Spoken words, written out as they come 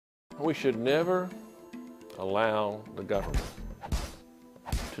We should never allow the government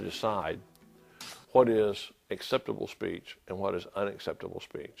to decide what is acceptable speech and what is unacceptable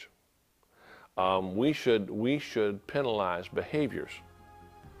speech. We should penalize behaviors,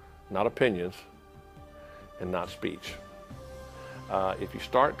 not opinions, and not speech. If you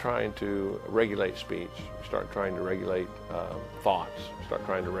start trying to regulate speech, you start trying to regulate thoughts, start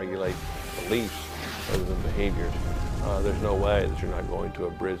trying to regulate beliefs rather than behaviors, there's no way that you're not going to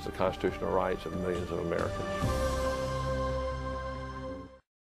abridge the constitutional rights of millions of Americans.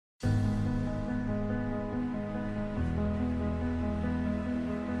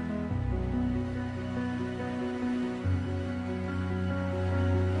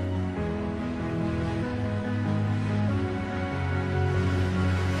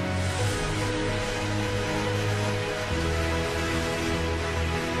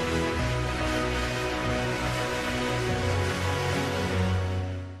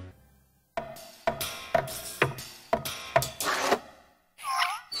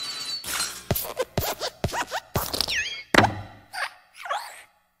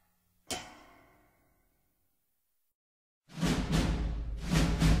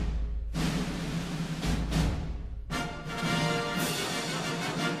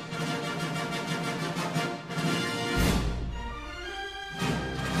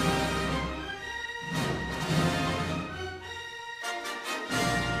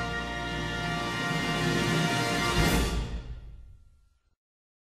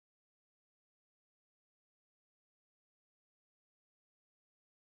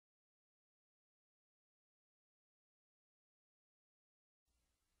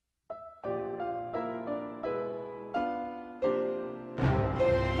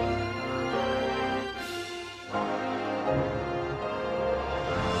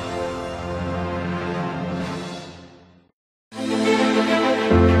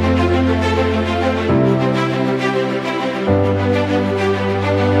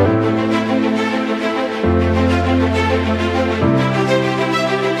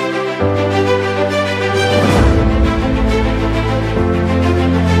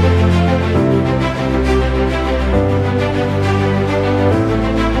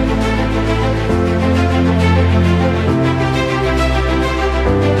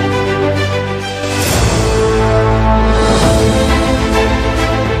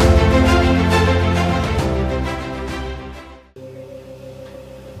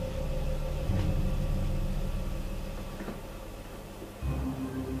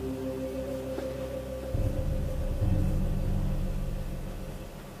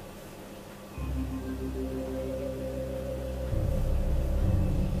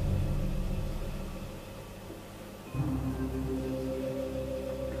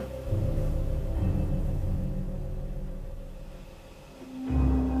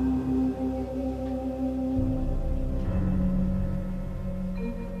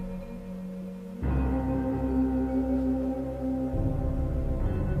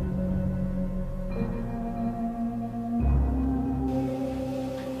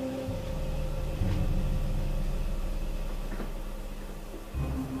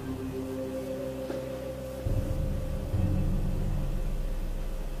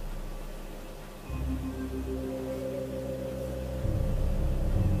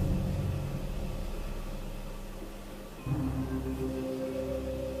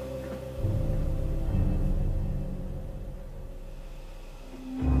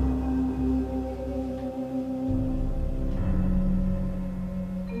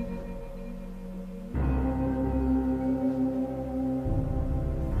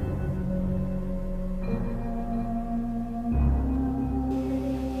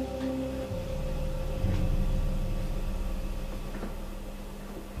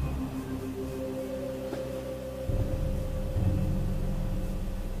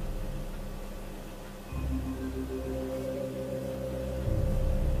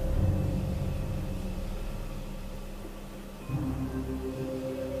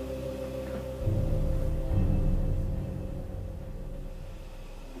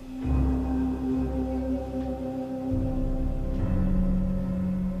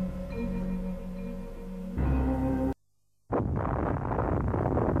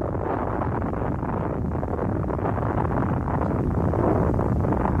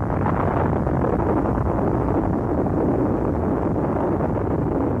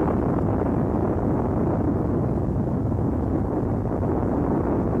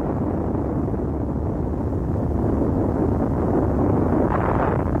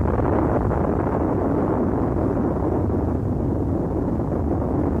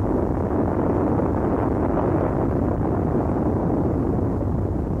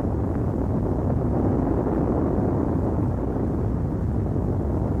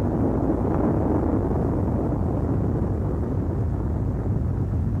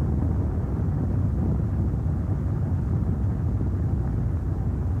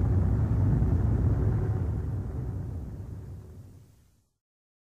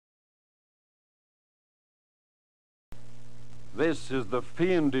 This is the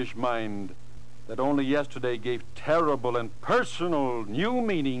fiendish mind that only yesterday gave terrible and personal new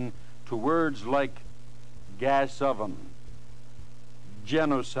meaning to words like gas oven,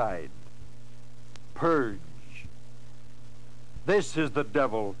 genocide, purge. This is the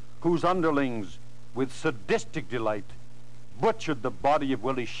devil whose underlings, with sadistic delight, butchered the body of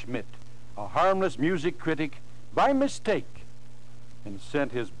Willie Schmidt, a harmless music critic, by mistake, and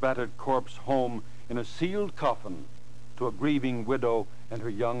sent his battered corpse home in a sealed coffin to a grieving widow and her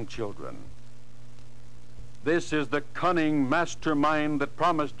young children. This is the cunning mastermind that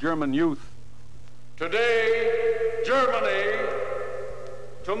promised German youth, today, Germany,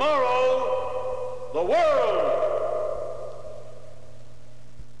 tomorrow, the world.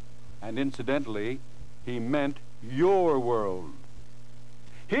 And incidentally, he meant your world.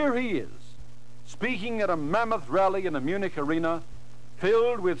 Here he is, speaking at a mammoth rally in the Munich arena,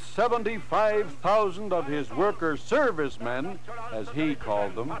 filled with 75,000 of his worker servicemen, as he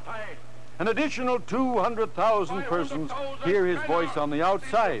called them. An additional 200,000 persons hear his voice on the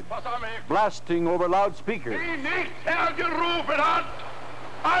outside, blasting over loudspeakers. Die nicht hergerufen hat,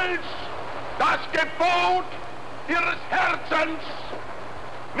 als das Gebot ihres Herzens,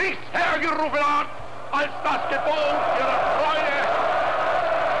 nichts hergerufen hat, als das Gebot ihrer Treue.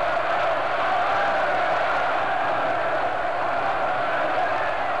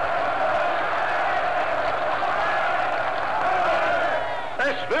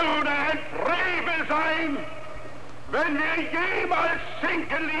 Es würde ein Frevel sein, wenn wir jemals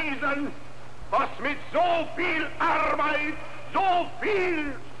sinken ließen, was mit so viel Arbeit, so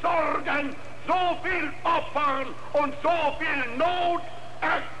viel Sorgen, so viel Opfern und so viel Not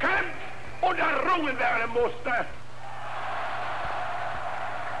erkämpft und errungen werden musste.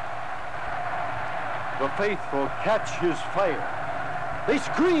 The faithful catch his fire. They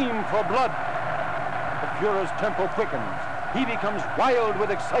scream for blood. The Führer's tempo quickens. He becomes wild with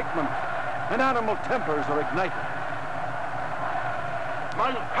excitement, and animal tempers are ignited.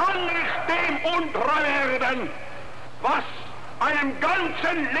 Man kann nicht dem untreu werden, was einem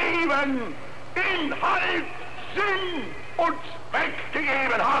ganzen Leben Inhalt, Sinn und Zweck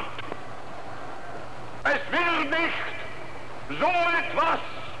gegeben hat. Es wird nicht so etwas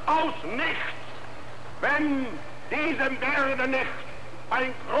aus nichts, wenn diesem Werde nicht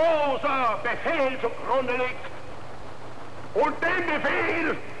ein großer Befehl zugrunde liegt. Und den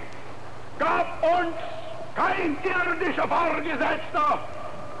Befehl gab uns kein irdischer Vorgesetzter,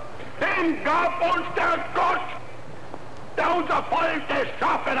 den gab uns der Gott, der unser Volk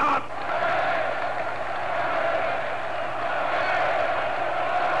geschaffen hat.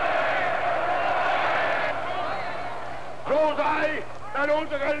 So sei dann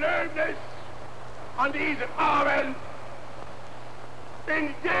unser Gelöbnis an diesem Abend,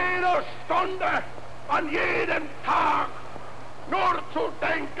 in jeder Stunde, an jedem Tag, nur zu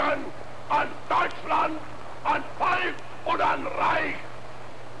denken an Deutschland, an Volk und an Reich,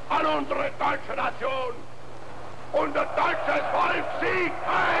 an unsere deutsche Nation. Unser deutsches Volk siegt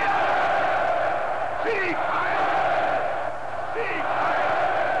heil! Sieg heil! Sieg heil!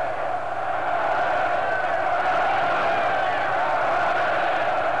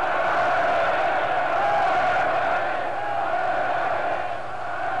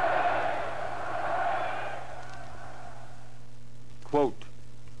 Quote,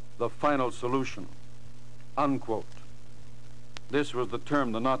 the final solution, unquote. This was the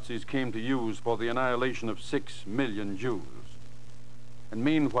term the Nazis came to use for the annihilation of 6 million Jews. And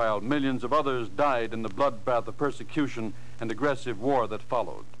meanwhile, millions of others died in the bloodbath of persecution and aggressive war that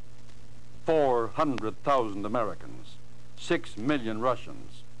followed. 400,000 Americans, 6 million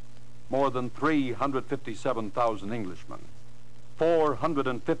Russians, more than 357,000 Englishmen,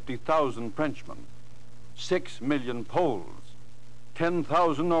 450,000 Frenchmen, 6 million Poles,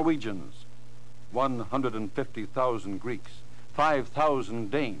 10,000 Norwegians, 150,000 Greeks,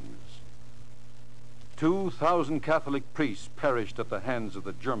 5,000 Danes. 2,000 Catholic priests perished at the hands of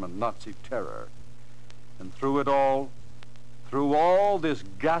the German Nazi terror. And through it all, through all this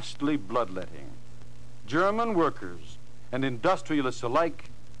ghastly bloodletting, German workers and industrialists alike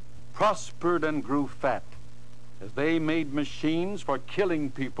prospered and grew fat as they made machines for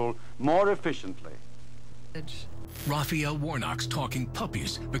killing people more efficiently. Raphael Warnock's talking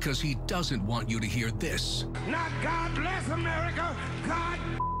puppies because he doesn't want you to hear this. Not God bless America, God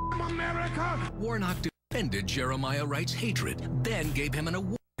America. Warnock defended Jeremiah Wright's hatred, then gave him an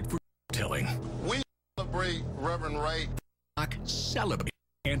award for telling. We celebrate Reverend Wright. Warnock celebrated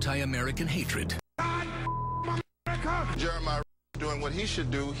anti-American hatred. God America. Jeremiah doing what he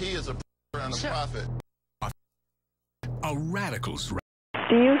should do. He is a prophet and a prophet. A radical's.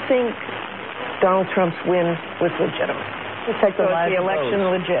 Do you think Donald Trump's win was legitimate? Protect the lives of election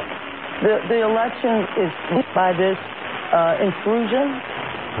legit. The election is by this intrusion.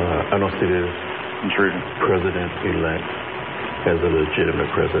 I don't see the president-elect as a legitimate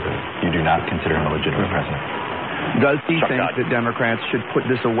president. You do not consider him a legitimate president? Does he think that Democrats should put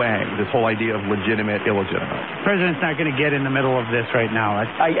this away, this whole idea of legitimate, illegitimate? The president's not going to get in the middle of this right now.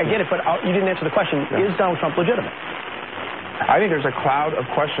 I get it, but you didn't answer the question. Yeah. Is Donald Trump legitimate? I think there's a cloud of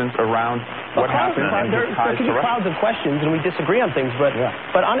questions around what happened and his ties to Russia. Clouds of questions, and we disagree on things, but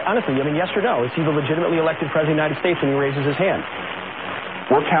honestly, I mean, yes or no, is he the legitimately elected president of the United States when he raises his hand?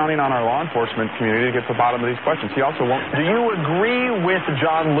 We're counting on our law enforcement community to get to the bottom of these questions. He also won't. Do you agree with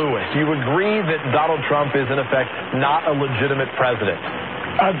John Lewis? Do you agree that Donald Trump is, in effect, not a legitimate president?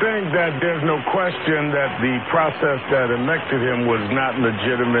 I think that there's no question that the process that elected him was not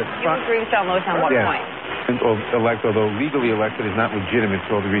legitimate. You agree with John Lewis on what point? Although legally elected, is not legitimate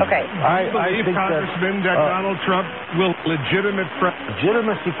for all the reasons. Okay. I believe, Congressman, that Donald Trump will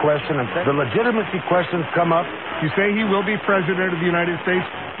legitimacy question. The legitimacy questions come up. You say he will be president of the United States,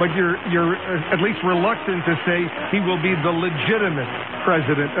 but you're at least reluctant to say he will be the legitimate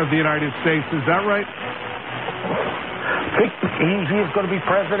president of the United States. Is that right? He is going to be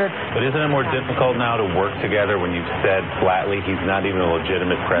president. But isn't it more difficult now to work together when you've said flatly he's not even a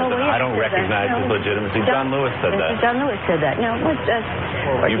legitimate president? I don't recognize his legitimacy. John Lewis said that. John Lewis said that. No,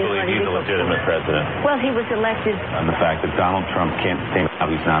 you believe he's a legitimate president? Well, he was elected. On the fact that Donald Trump can't say now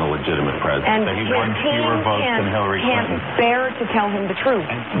he's not a legitimate president. And that he won fewer votes than Hillary Clinton. Can't bear to tell him the truth.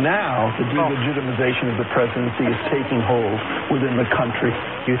 And now the delegitimization of the presidency is taking hold within the country.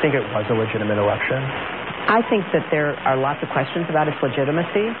 Do you think it was a legitimate election? I think that there are lots of questions about its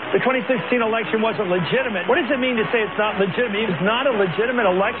legitimacy. The 2016 election wasn't legitimate. What does it mean to say it's not legitimate? It's not a legitimate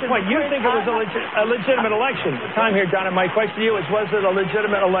election? What, you think it was a legitimate election? Time here, Donna. My question to you is, was it a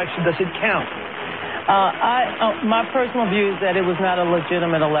legitimate election? Does it count? My personal view is that it was not a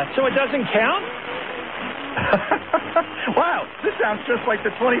legitimate election. So it doesn't count? Wow, this sounds just like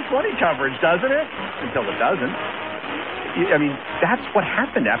the 2020 coverage, doesn't it? Until it doesn't. I mean, that's what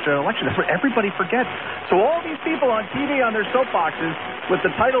happened after an election. That's what everybody forgets. So all these people on TV on their soapboxes with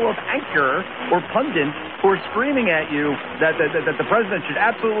the title of anchor or pundit who are screaming at you that the president should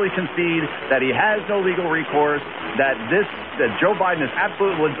absolutely concede, that he has no legal recourse, that Joe Biden is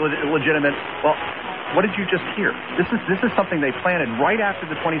absolutely legitimate. Well, what did you just hear? This is something they planted right after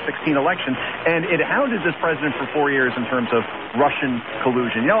the 2016 election, and it hounded this president for 4 years in terms of Russian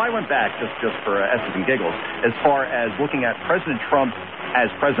collusion. You know, I went back just for S's and giggles as far as looking at President Trump as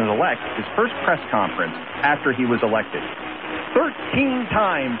president-elect, his first press conference after he was elected. 13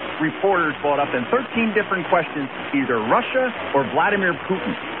 times reporters brought up in 13 different questions either Russia or Vladimir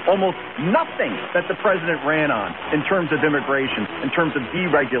Putin. Almost nothing that the president ran on in terms of immigration, in terms of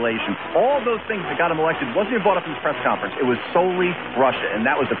deregulation. All those things that got him elected wasn't even brought up in his press conference. It was solely Russia, and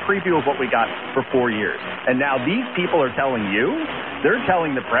that was a preview of what we got for 4 years. And now these people are telling you, they're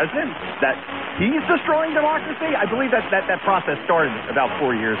telling the president that he's destroying democracy? I believe that process started about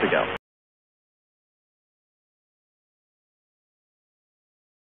 4 years ago.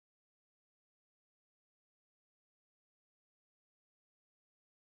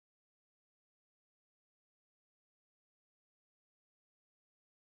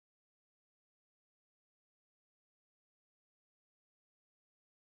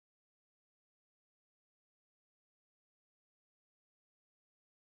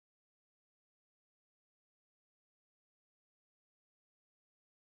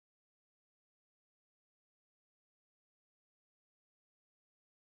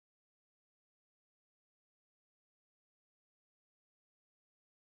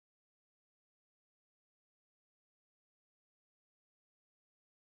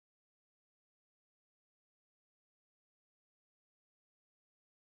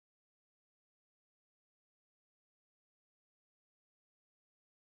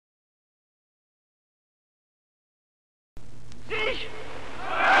 Dich!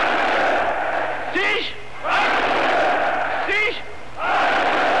 Dich! Dich!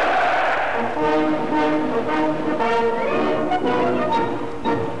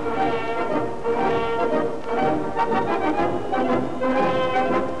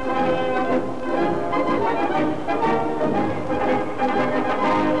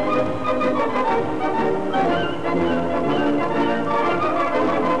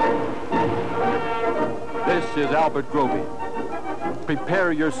 This is Albert Groby.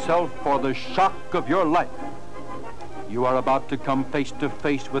 Prepare yourself for the shock of your life. You are about to come face to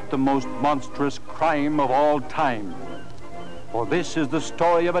face with the most monstrous crime of all time. For this is the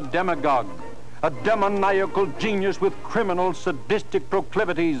story of a demagogue, a demoniacal genius with criminal, sadistic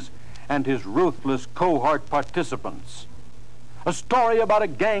proclivities, and his ruthless cohort participants. A story about a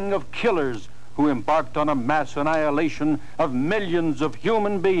gang of killers who embarked on a mass annihilation of millions of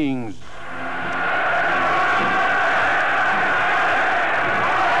human beings.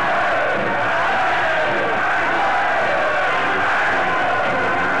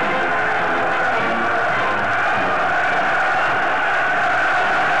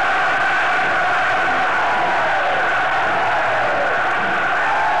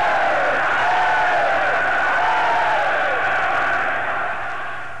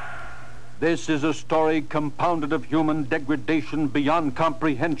 This is a story compounded of human degradation beyond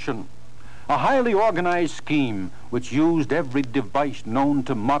comprehension. A highly organized scheme which used every device known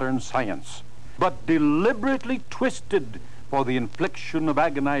to modern science, but deliberately twisted for the infliction of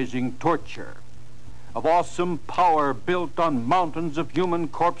agonizing torture, of awesome power built on mountains of human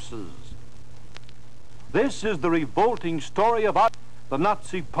corpses. This is the revolting story of the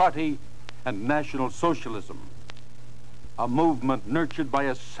Nazi Party and National Socialism. A movement nurtured by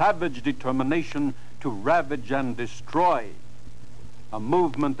a savage determination to ravage and destroy. A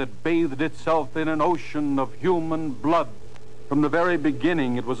movement that bathed itself in an ocean of human blood. From the very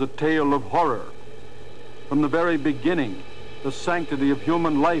beginning, it was a tale of horror. From the very beginning, the sanctity of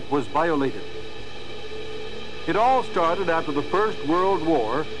human life was violated. It all started after the First World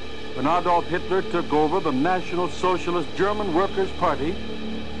War, when Adolf Hitler took over the National Socialist German Workers' Party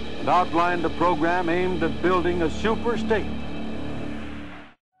and outlined a program aimed at building a super state.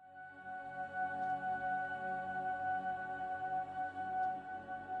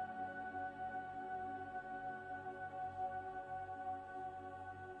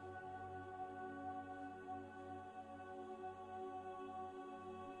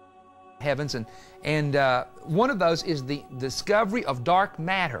 Heavens, and one of those is the discovery of dark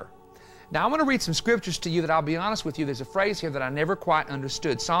matter. Now, I want to read some scriptures to you that I'll be honest with you, there's a phrase here that I never quite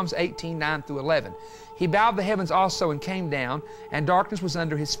understood. Psalms 18, 9 through 11. He bowed the heavens also and came down, and darkness was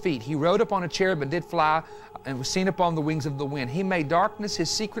under his feet. He rode upon a cherub and did fly, and was seen upon the wings of the wind. He made darkness his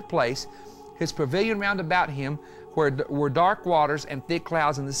secret place, his pavilion round about him, where were dark waters and thick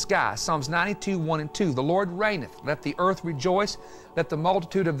clouds in the sky. Psalms 92, 1 and 2. The Lord reigneth. Let the earth rejoice. Let the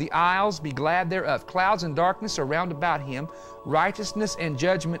multitude of the isles be glad thereof. Clouds and darkness are round about him. Righteousness and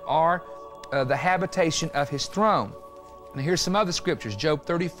judgment are the habitation of his throne. Now here's some other scriptures. Job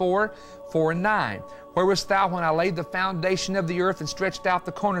 34, 4 and 9. Where wast thou when I laid the foundation of the earth and stretched out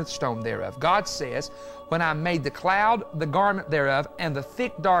the cornerstone thereof? God says, when I made the cloud the garment thereof, and the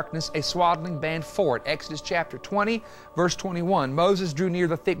thick darkness a swaddling band for it. Exodus chapter 20, verse 21. Moses drew near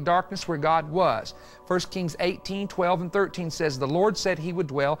the thick darkness where God was. 1 Kings 18, 12 and 13 says, the Lord said he would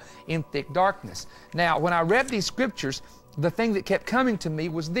dwell in thick darkness. Now, when I read these scriptures, the thing that kept coming to me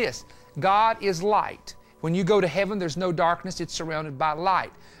was this: God is light. When you go to heaven, there's no darkness. It's surrounded by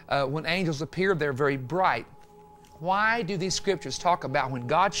light. When angels appear, they're very bright. Why do these scriptures talk about when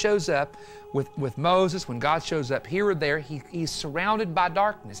God shows up with Moses, when God shows up here or there, he's surrounded by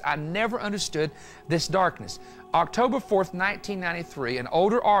darkness? I never understood this darkness. October 4th, 1993, an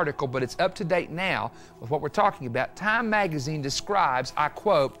older article, but it's up to date now with what we're talking about. Time magazine describes, I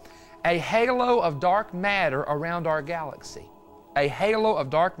quote, a halo of dark matter around our galaxy. A halo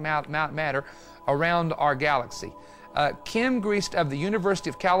of dark matter around our galaxy. Kim Griest of the University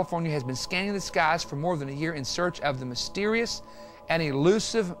of California has been scanning the skies for more than a year in search of the mysterious and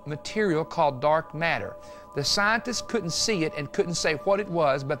elusive material called dark matter. The scientists couldn't see it and couldn't say what it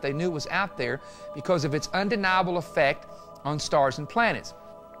was, but they knew it was out there because of its undeniable effect on stars and planets.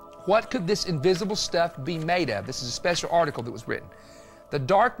 What could this invisible stuff be made of? This is a special article that was written. The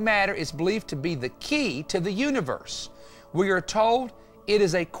dark matter is believed to be the key to the universe. We are told it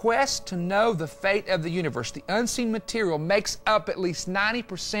is a quest to know the fate of the universe. The unseen material makes up at least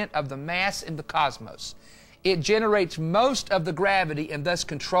 90% of the mass in the cosmos. It generates most of the gravity and thus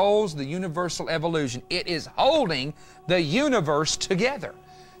controls the universal evolution. It is holding the universe together.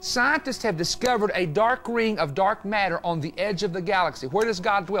 Scientists have discovered a dark ring of dark matter on the edge of the galaxy. Where does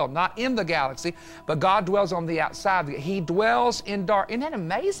God dwell? Not in the galaxy, but God dwells on the outside. He dwells in dark. Isn't that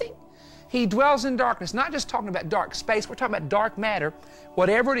amazing? He dwells in darkness, not just talking about dark space, we're talking about dark matter.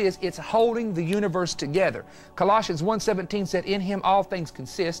 Whatever it is, it's holding the universe together. Colossians 1:17 said, in him all things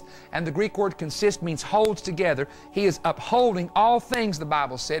consist, and the Greek word consist means holds together. He is upholding all things, the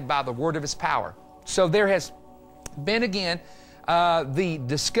Bible said, by the word of his power. So there has been again the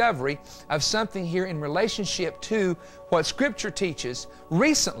discovery of something here in relationship to what Scripture teaches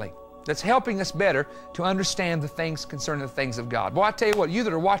recently that's helping us better to understand the things concerning the things of God. Boy, I tell you what, you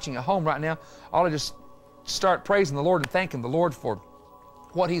that are watching at home right now ought to just start praising the Lord and thanking the Lord for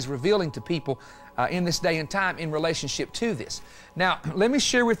what He's revealing to people in this day and time in relationship to this. Now, let me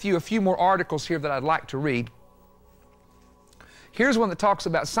share with you a few more articles here that I'd like to read. Here's one that talks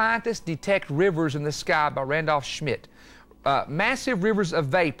about scientists detect rivers in the sky by Randolph Schmidt. Massive rivers of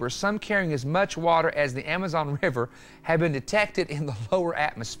vapor, some carrying as much water as the Amazon River, have been detected in the lower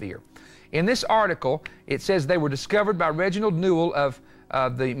atmosphere. In this article, it says they were discovered by Reginald Newell of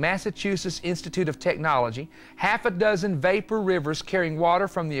the Massachusetts Institute of Technology. Half a dozen vapor rivers carrying water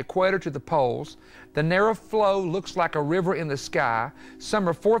from the equator to the poles. The narrow flow looks like a river in the sky. Some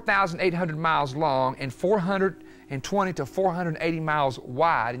are 4,800 miles long and 420 to 480 miles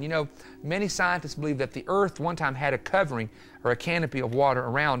wide. And you know, many scientists believe that the Earth one time had a covering or a canopy of water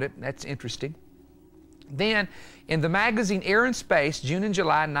around it. That's interesting. Then, in the magazine Air and Space, June and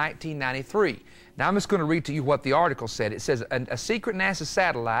July 1993. Now, I'm just going to read to you what the article said. It says, a secret NASA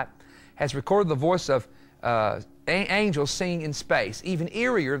satellite has recorded the voice of angels singing in space. Even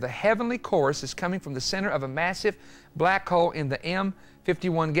eerier, the heavenly chorus is coming from the center of a massive black hole in the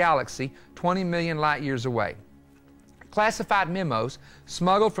M51 galaxy, 20 million light years away. Classified memos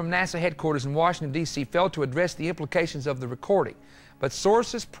smuggled from NASA headquarters in Washington, D.C. failed to address the implications of the recording. But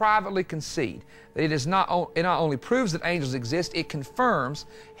sources privately concede that it not only proves that angels exist, it confirms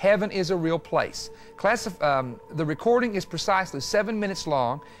heaven is a real place. The recording is precisely 7 minutes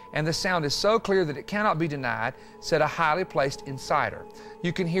long, and the sound is so clear that it cannot be denied, said a highly placed insider.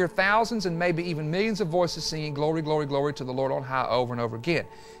 You can hear thousands and maybe even millions of voices singing glory, glory, glory to the Lord on high over and over again.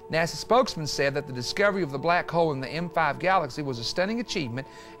 NASA spokesman said that the discovery of the black hole in the M5 galaxy was a stunning achievement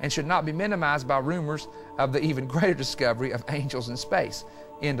and should not be minimized by rumors of the even greater discovery of angels in space.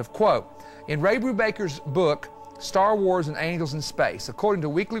 End of quote. In Ray Brubaker's book, Star Wars and Angels in Space, according to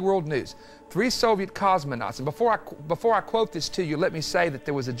Weekly World News, 3 Soviet cosmonauts, and before I quote this to you, let me say that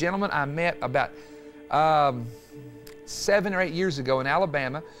there was a gentleman I met about 7 or 8 years ago in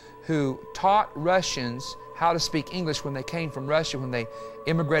Alabama who taught Russians how to speak English when they came from Russia, when they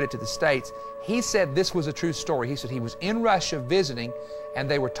immigrated to the States. He said this was a true story. He said he was in Russia visiting, and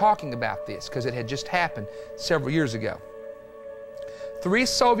they were talking about this because it had just happened several years ago. 3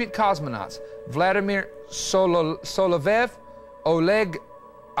 Soviet cosmonauts, Vladimir Solovev, Oleg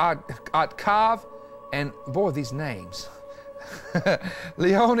Atkov, and boy, these names,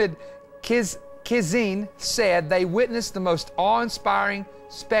 Leonid Kizin, said they witnessed the most awe-inspiring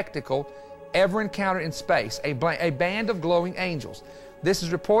spectacle ever encountered in space, a band of glowing angels. This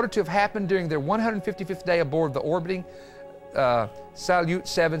is reported to have happened during their 155th day aboard the orbiting Salyut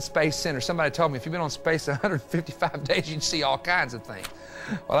 7 Space Center. Somebody told me if you've been on space 155 days, you'd see all kinds of things.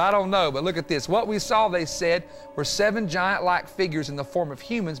 Well, I don't know, but look at this. What we saw, they said, were 7 giant-like figures in the form of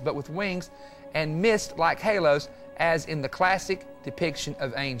humans, but with wings and mist like halos, as in the classic depiction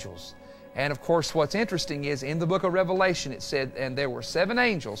of angels. And of course, what's interesting is in the book of Revelation, it said, and there were 7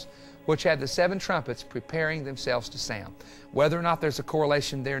 angels which had the 7 trumpets preparing themselves to sound. Whether or not there's a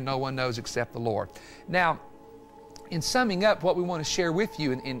correlation there, no one knows except the Lord. Now, in summing up what we want to share with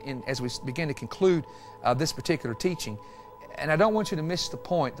you as we begin to conclude this particular teaching, and I don't want you to miss the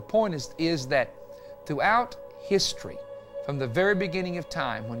point. The point is that throughout history, from the very beginning of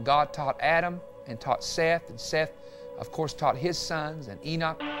time, when God taught Adam and taught Seth, and Seth, of course, taught his sons and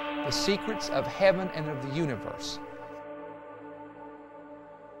Enoch, the secrets of heaven and of the universe,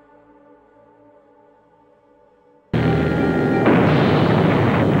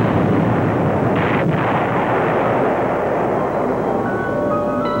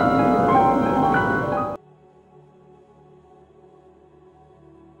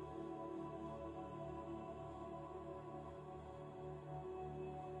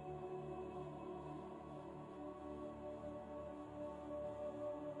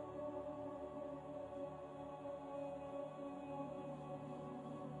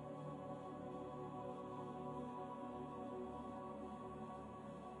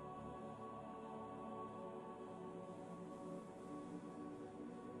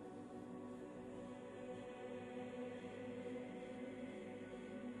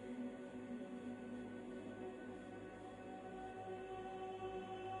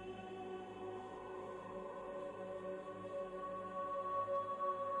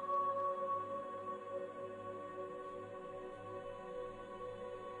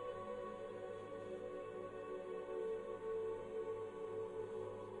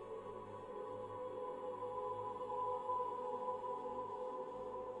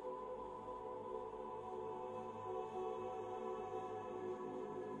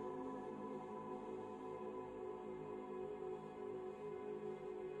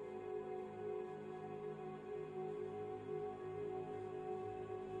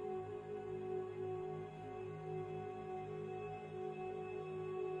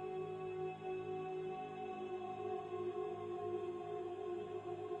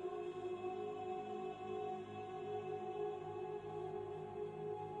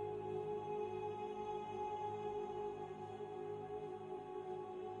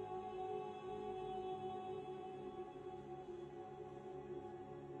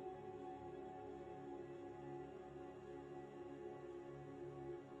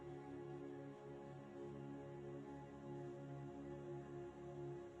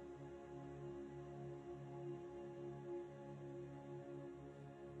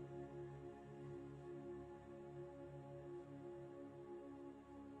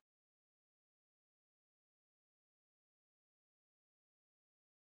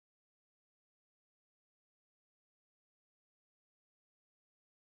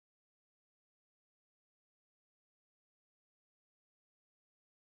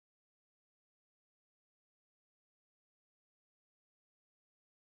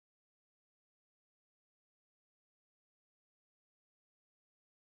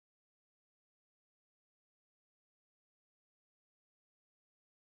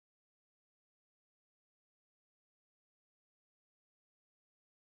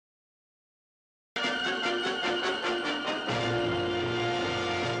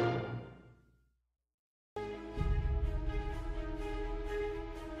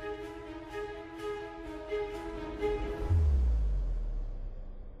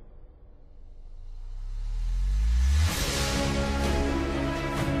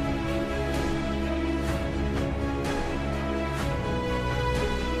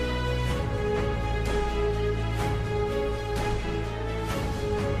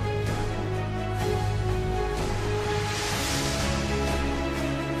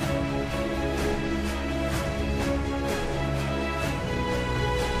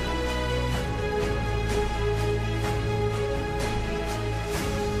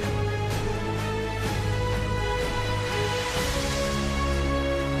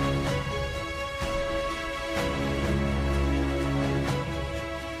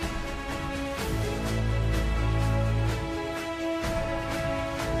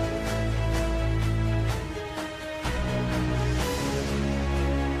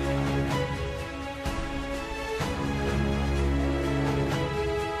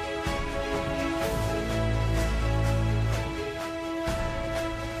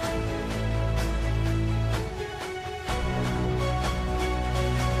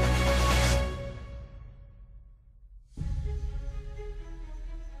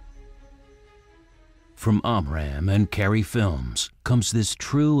 From Amram and Carey Films comes this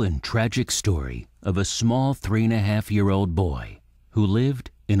true and tragic story of a small 3.5-year-old boy who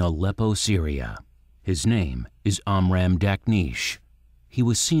lived in Aleppo, Syria. His name is Amram Daknish. He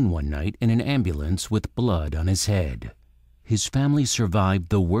was seen one night in an ambulance with blood on his head. His family survived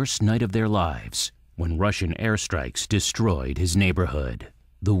the worst night of their lives when Russian airstrikes destroyed his neighborhood.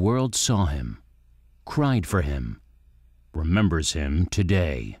 The world saw him, cried for him, remembers him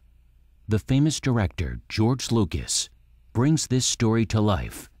today. The famous director, George Lucas, brings this story to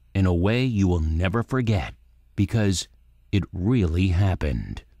life in a way you will never forget because it really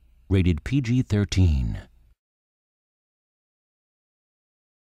happened. Rated PG-13.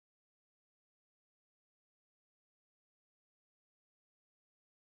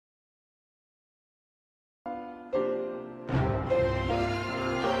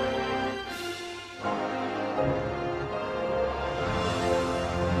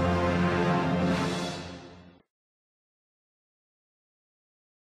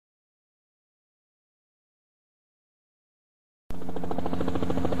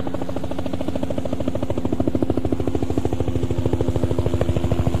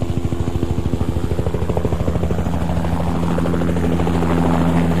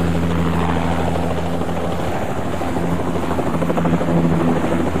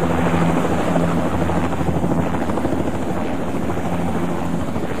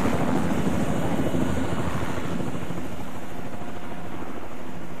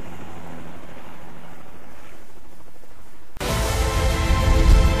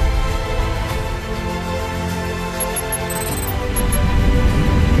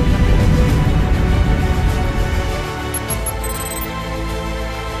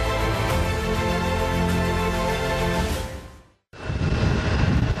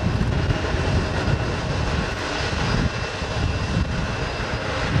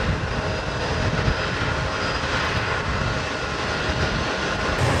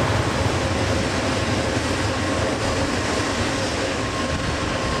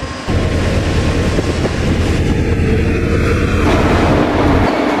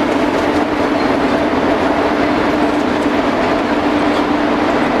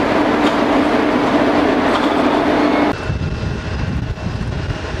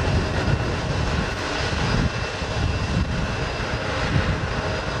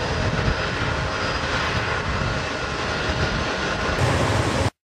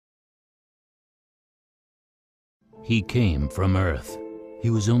 He came from Earth. He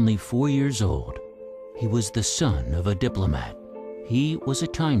was only 4 years old. He was the son of a diplomat. He was a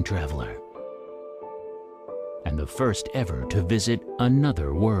time traveler and the first ever to visit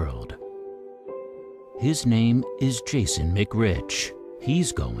another world. His name is Jason McRitch.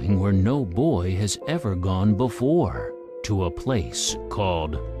 He's going where no boy has ever gone before, to a place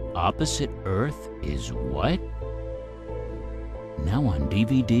called Opposite Earth is what? Now on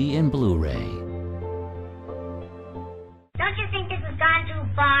DVD and Blu-ray. Don't you think this has gone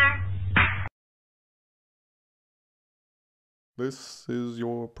too far? This is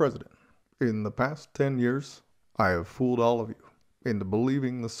your president. In the past 10 years, I have fooled all of you into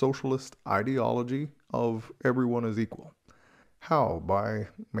believing the socialist ideology of everyone is equal. How? By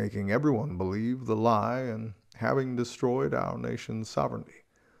making everyone believe the lie and having destroyed our nation's sovereignty.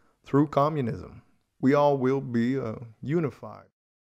 Through communism, we all will be a unified